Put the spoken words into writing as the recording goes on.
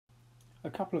A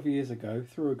couple of years ago,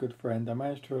 through a good friend, I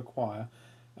managed to acquire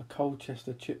a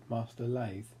Colchester Chipmaster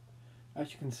Lathe.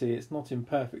 As you can see, it's not in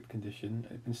perfect condition.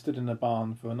 It's been stood in a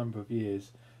barn for a number of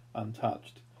years,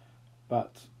 untouched,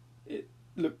 but it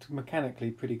looked mechanically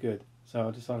pretty good, so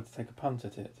I decided to take a punt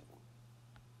at it.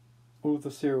 All of the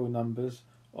serial numbers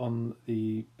on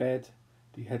the bed,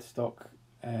 the headstock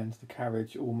and the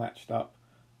carriage all matched up,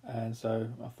 and so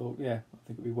I thought, yeah, I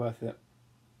think it'd be worth it.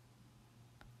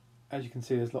 As you can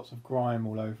see, there's lots of grime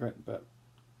all over it, but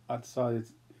I decided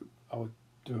I would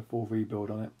do a full rebuild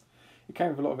on it. It came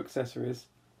with a lot of accessories,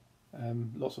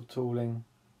 lots of tooling,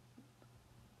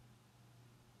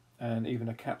 and even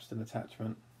a capstan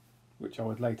attachment, which I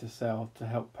would later sell to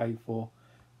help pay for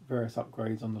various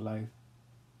upgrades on the lathe.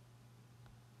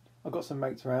 I got some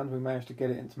mates around, we managed to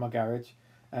get it into my garage,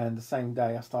 and the same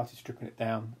day I started stripping it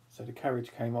down. So the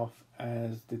carriage came off,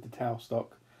 as did the tailstock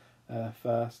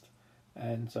first,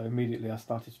 and so immediately I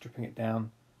started stripping it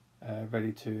down,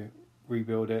 ready to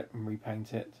rebuild it and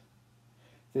repaint it.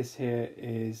 This here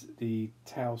is the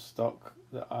tailstock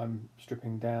that I'm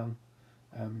stripping down.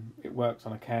 It works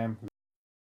on a cam,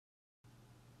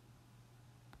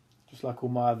 just like all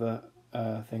my other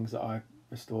things that I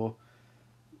restore.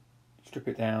 Strip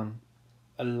it down,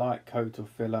 a light coat of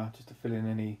filler just to fill in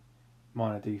any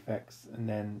minor defects, and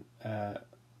then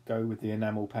go with the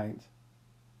enamel paint.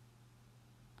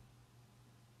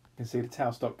 You can see the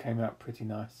tailstock came out pretty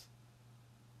nice.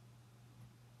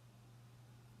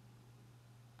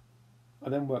 I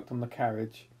then worked on the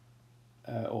carriage,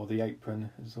 or the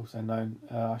apron as it's also known.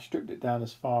 I stripped it down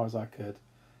as far as I could.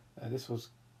 This was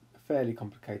a fairly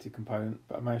complicated component,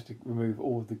 but I managed to remove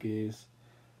all of the gears.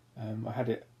 I had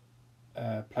it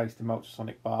placed in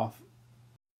ultrasonic bath.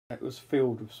 It was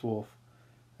filled with swarf.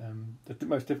 The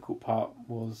most difficult part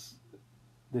was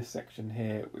this section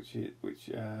here, which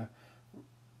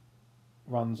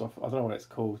runs off, I don't know what it's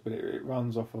called, but it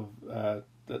runs off of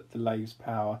the lathe's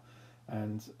power,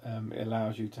 and it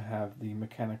allows you to have the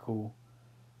mechanical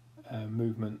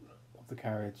movement of the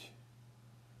carriage.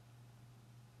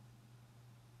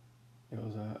 It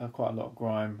was quite a lot of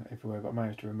grime everywhere, but I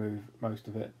managed to remove most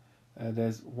of it.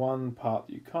 There's one part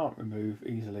that you can't remove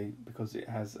easily because it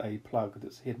has a plug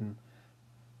that's hidden.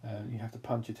 You have to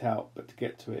punch it out, but to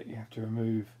get to it you have to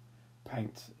remove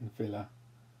paint and filler.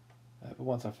 But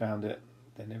once I found it,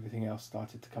 then everything else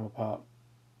started to come apart.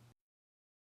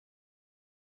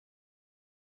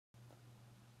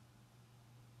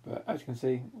 But as you can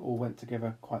see, all went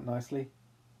together quite nicely,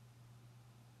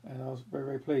 and I was very,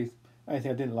 very pleased. The only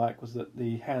thing I didn't like was that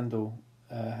the handle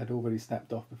had already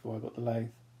snapped off before I got the lathe.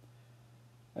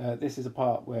 This is a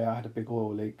part where I had a big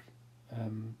oil leak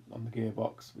on the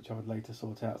gearbox, which I would later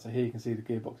sort out. So here you can see the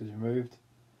gearbox is removed,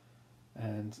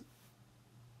 and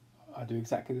I do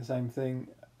exactly the same thing.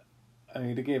 I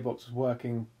mean, the gearbox was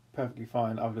working perfectly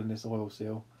fine other than this oil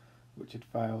seal, which had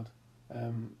failed.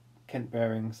 Kent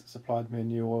Bearings supplied me a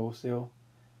new oil seal,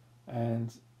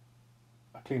 and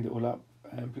I cleaned it all up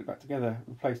and put it back together,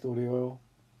 replaced all the oil.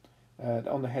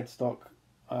 On the headstock,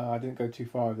 I didn't go too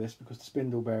far with this because the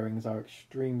spindle bearings are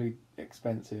extremely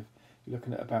expensive. You're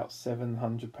looking at about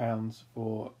 £700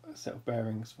 for a set of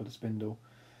bearings for the spindle.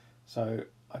 So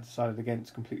I decided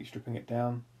against completely stripping it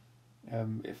down.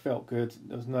 It felt good,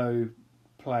 there was no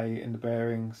play in the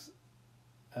bearings,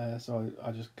 so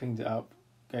I just cleaned it up,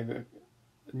 gave it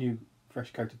a new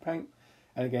fresh coat of paint,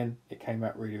 and again it came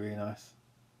out really, really nice.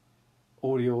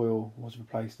 All the oil was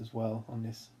replaced as well on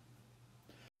this.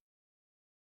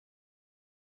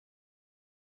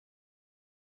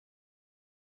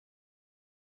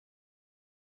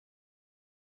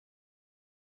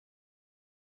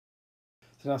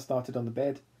 So then I started on the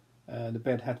bed. The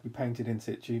bed had to be painted in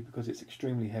situ because it's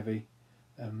extremely heavy.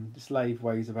 This lathe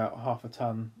weighs about half a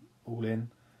ton all in,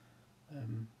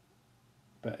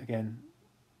 but again,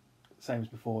 same as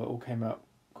before, it all came out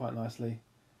quite nicely.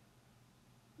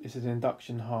 This is an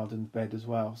induction hardened bed as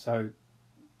well, so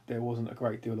there wasn't a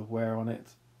great deal of wear on it.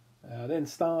 Then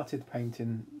started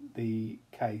painting the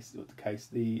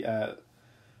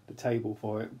table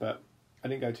for it, but I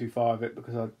didn't go too far with it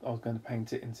because I was going to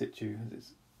paint it in situ.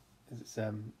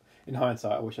 In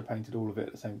hindsight, I wish I painted all of it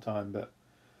at the same time, but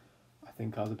I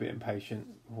think I was a bit impatient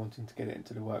wanting to get it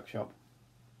into the workshop.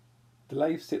 The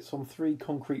lathe sits on 3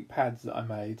 concrete pads that I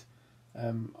made.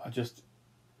 I just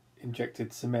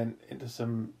injected cement into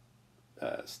some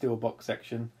steel box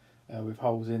section with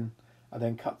holes in. I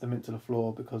then cut them into the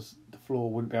floor because the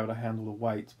floor wouldn't be able to handle the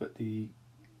weight, but the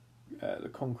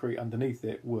concrete underneath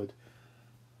it would.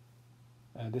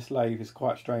 This lathe is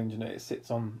quite strange in that it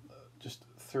sits on just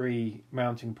 3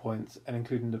 mounting points, and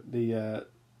including the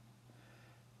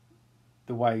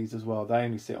the ways as well, they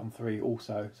only sit on 3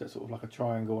 also, so it's sort of like a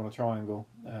triangle on a triangle.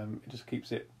 It just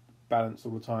keeps it balanced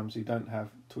all the time so you don't have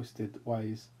twisted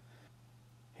ways.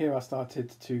 Here I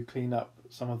started to clean up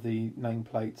some of the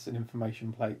nameplates and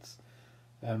information plates.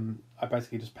 I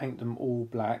basically just paint them all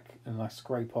black and I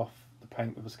scrape off the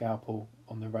paint with a scalpel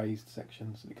on the raised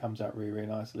sections and it comes out really, really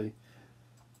nicely.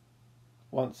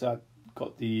 Once I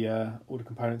got the all the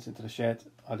components into the shed,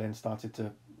 I then started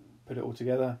to put it all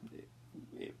together.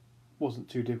 It wasn't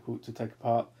too difficult to take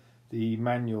apart. The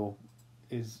manual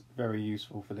is very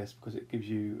useful for this because it gives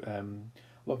you a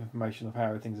lot of information of how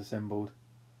everything's assembled.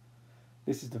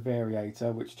 This is the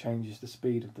Variator, which changes the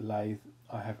speed of the lathe.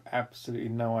 I have absolutely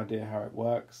no idea how it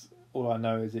works. All I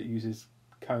know is it uses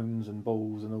cones and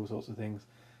balls and all sorts of things.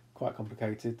 Quite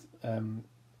complicated.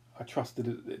 I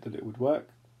trusted that it would work,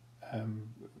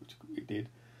 which it did.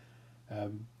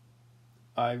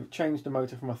 I've changed the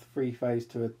motor from a 3-phase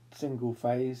to a single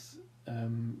phase,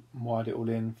 wired it all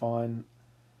in fine.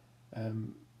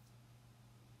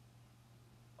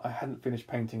 I hadn't finished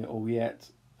painting it all yet.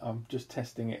 I'm just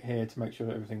testing it here to make sure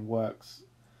that everything works,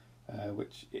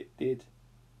 which it did.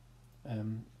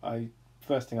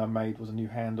 First thing I made was a new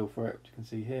handle for it, which you can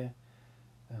see here.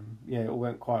 Yeah, it all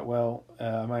went quite well.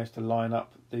 I managed to line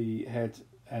up the head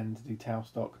and the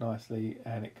tailstock nicely,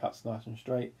 and it cuts nice and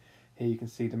straight. Here you can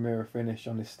see the mirror finish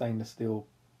on this stainless steel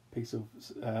piece of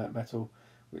metal,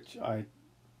 which I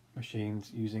machined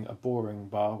using a boring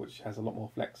bar, which has a lot more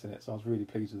flex in it, so I was really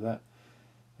pleased with that.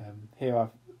 Here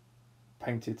I've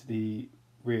painted the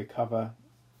rear cover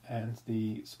and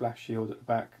the splash shield at the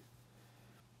back.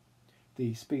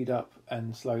 The speed up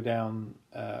and slow down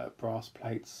brass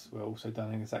plates were also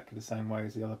done in exactly the same way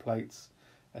as the other plates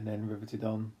and then riveted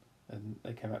on, and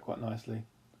they came out quite nicely.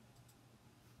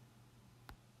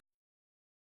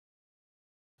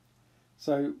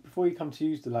 So before you come to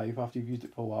use the lathe, after you've used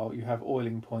it for a while, you have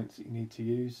oiling points that you need to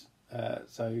use.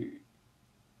 So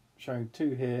showing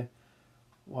 2 here,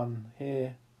 1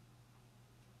 here,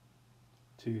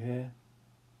 2 here,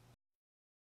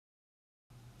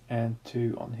 and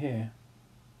 2 on here.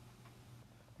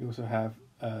 We also have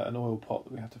an oil pot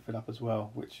that we have to fill up as well,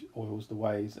 which oils the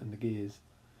ways and the gears.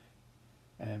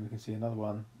 And we can see another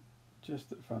one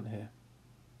just at the front here.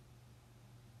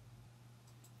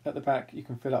 At the back you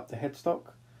can fill up the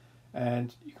headstock,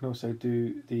 and you can also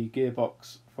do the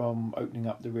gearbox from opening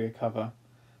up the rear cover.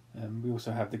 We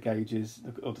also have the gauges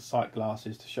or the sight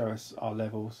glasses to show us our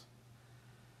levels.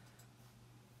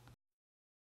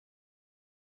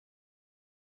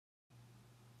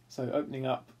 So opening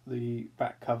up the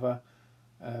back cover,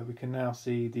 we can now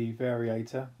see the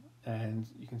Variator, and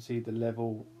you can see the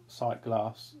level sight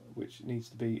glass, which needs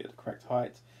to be at the correct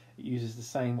height. It uses the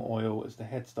same oil as the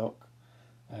headstock.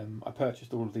 I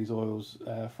purchased all of these oils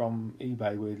from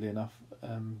eBay, weirdly enough,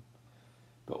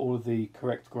 but all of the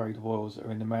correct grade of oils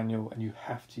are in the manual, and you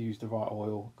have to use the right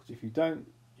oil, because if you don't,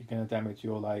 you're going to damage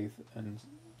your lathe and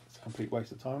it's a complete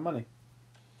waste of time and money.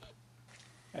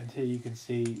 And here you can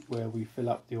see where we fill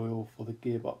up the oil for the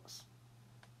gearbox.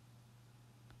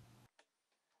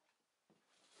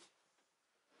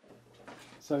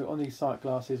 So on these sight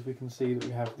glasses we can see that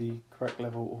we have the correct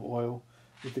level of oil.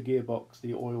 With the gearbox,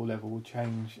 the oil level will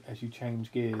change as you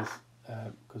change gears,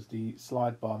 because the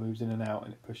slide bar moves in and out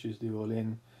and it pushes the oil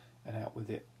in and out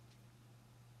with it.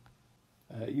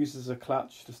 It uses a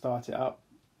clutch to start it up,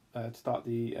 to start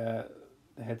the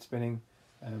head spinning.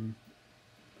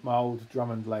 My old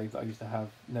Drummond lathe that I used to have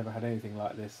never had anything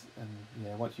like this, and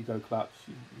yeah, once you go clutch,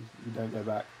 you don't go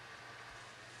back.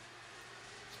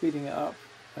 Speeding it up,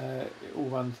 it all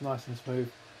runs nice and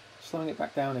smooth. Slowing it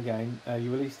back down again,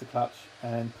 you release the clutch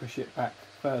and push it back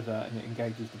further, and it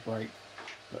engages the brake.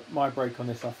 But my brake on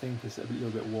this, I think, is a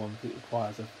little bit worn because it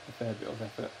requires a fair bit of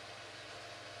effort.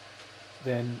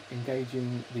 Then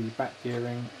engaging the back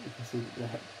gearing, you can see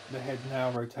that the head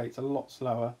now rotates a lot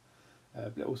slower,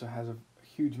 but it also has a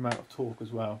huge amount of torque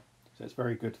as well, so it's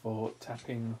very good for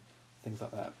tapping, things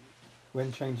like that.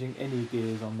 When changing any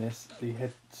gears on this, the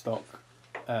headstock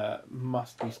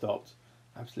must be stopped.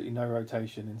 Absolutely no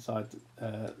rotation inside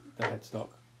the headstock.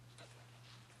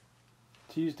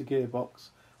 To use the gearbox,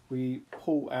 we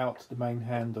pull out the main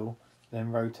handle,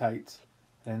 then rotate,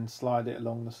 then slide it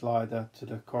along the slider to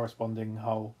the corresponding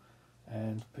hole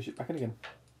and push it back in again,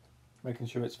 making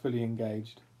sure it's fully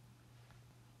engaged.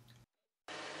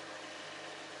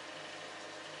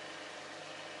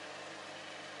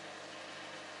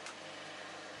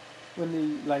 When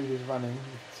the lathe is running, you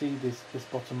can see this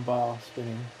bottom bar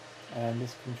spinning, and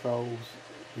this controls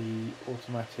the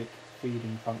automatic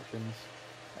feeding functions.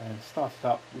 And to start it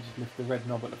up, we just lift the red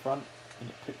knob at the front and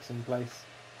it clicks in place,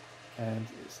 and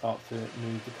it starts to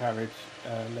move the carriage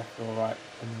left or right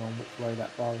depending on which way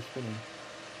that bar is spinning.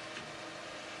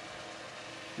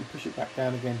 You push it back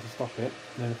down again to stop it,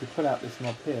 and then if we pull out this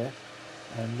knob here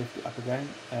and lift it up again,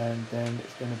 and then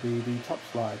it's going to be the top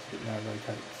slide that now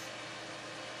rotates.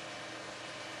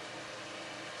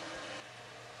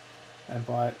 And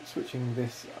by switching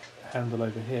this handle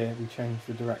over here, we change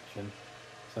the direction.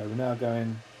 So we're now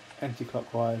going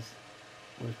anti-clockwise,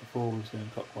 whereas before we was going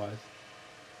clockwise.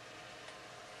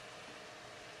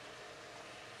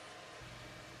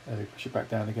 And we push it back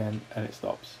down again and it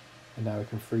stops. And now we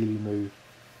can freely move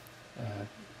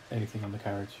anything on the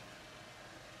carriage.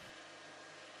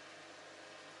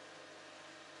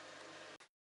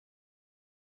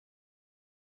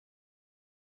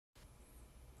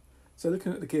 So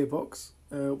looking at the gearbox,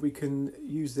 we can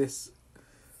use this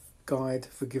guide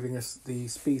for giving us the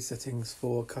speed settings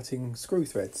for cutting screw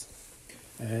threads.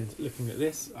 And looking at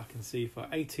this, I can see for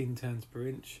 18 turns per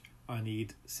inch, I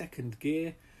need second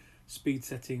gear, speed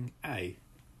setting A.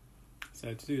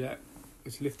 So to do that,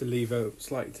 let's lift the lever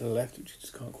slightly to the left, which you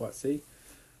just can't quite see,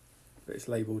 but it's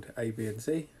labelled A, B and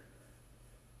C.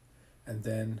 And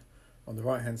then on the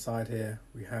right hand side here,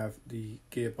 we have the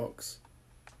gearbox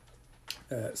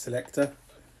selector,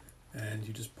 and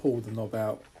you just pull the knob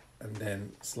out and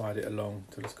then slide it along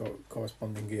till it's got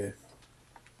corresponding gear.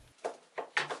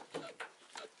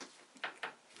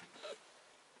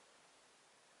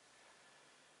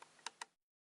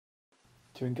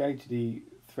 To engage the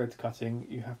thread cutting,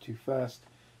 you have to first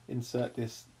insert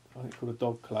this, I think called a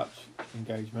dog clutch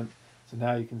engagement. So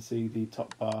now you can see the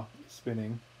top bar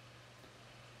spinning,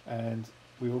 and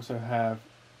we also have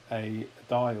a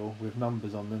dial with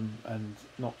numbers on them and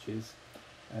notches,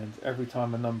 and every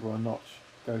time a number or notch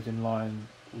goes in line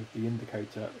with the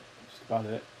indicator just above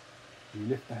it, you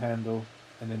lift the handle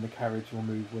and then the carriage will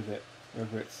move with it,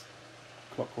 whether it's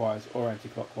clockwise or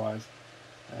anti-clockwise.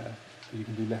 You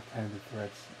can do left-handed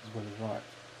threads as well as right,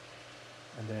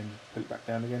 and then put it back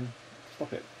down again to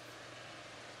stop it.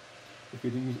 If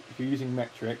you're using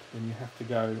metric, then you have to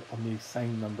go on the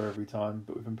same number every time,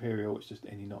 but with imperial it's just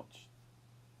any notch.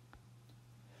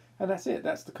 And that's it,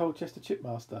 that's the Colchester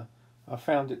Chipmaster. I've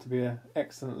found it to be an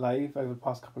excellent lathe over the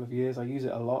past couple of years. I use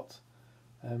it a lot.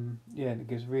 Yeah, and it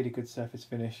gives really good surface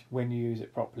finish when you use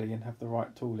it properly and have the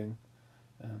right tooling.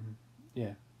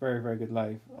 Yeah, very, very good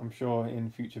lathe. I'm sure in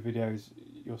future videos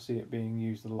you'll see it being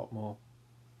used a lot more.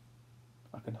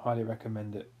 I can highly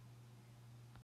recommend it.